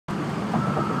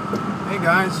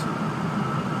guys,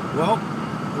 well,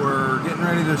 we're getting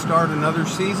ready to start another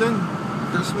season,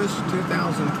 Christmas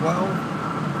 2012,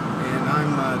 and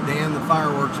I'm Dan the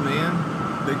Fireworks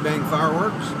Man, Big Bang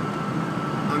Fireworks.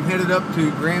 I'm headed up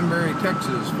to Granbury,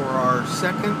 Texas for our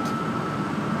second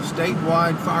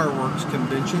statewide fireworks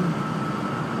convention.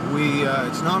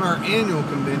 It's not our annual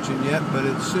convention yet, but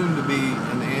it's soon to be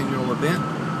an annual event.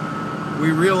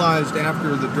 We realized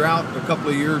after the drought a couple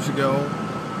of years ago,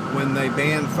 when they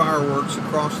banned fireworks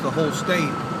across the whole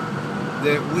state,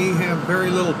 that we have very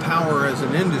little power as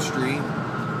an industry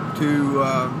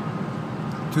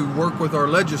to work with our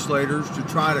legislators to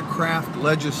try to craft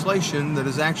legislation that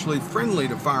is actually friendly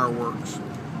to fireworks.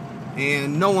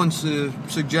 And no one's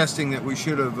suggesting that we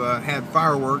should have had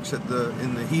fireworks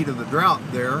in the heat of the drought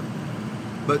there.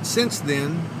 But since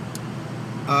then,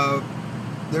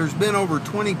 there's been over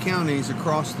 20 counties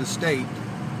across the state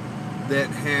that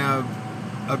have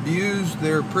abused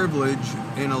their privilege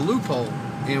in a loophole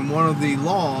in one of the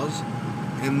laws,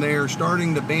 and they're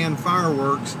starting to ban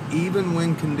fireworks even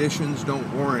when conditions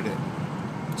don't warrant it.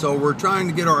 So we're trying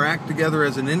to get our act together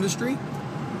as an industry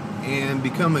and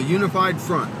become a unified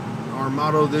front. Our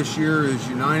motto this year is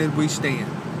United We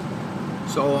Stand.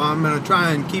 So I'm going to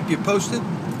try and keep you posted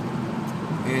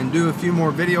and do a few more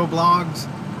video blogs.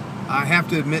 I have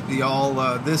to admit to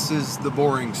y'all, this is the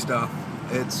boring stuff.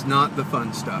 It's not the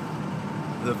fun stuff.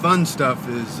 The fun stuff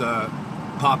is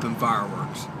popping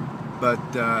fireworks. But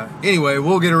anyway,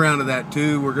 we'll get around to that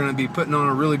too. We're going to be putting on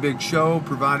a really big show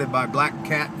provided by Black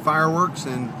Cat Fireworks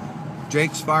and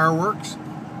Jake's Fireworks.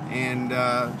 And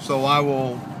so I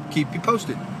will keep you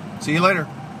posted. See you later.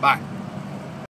 Bye.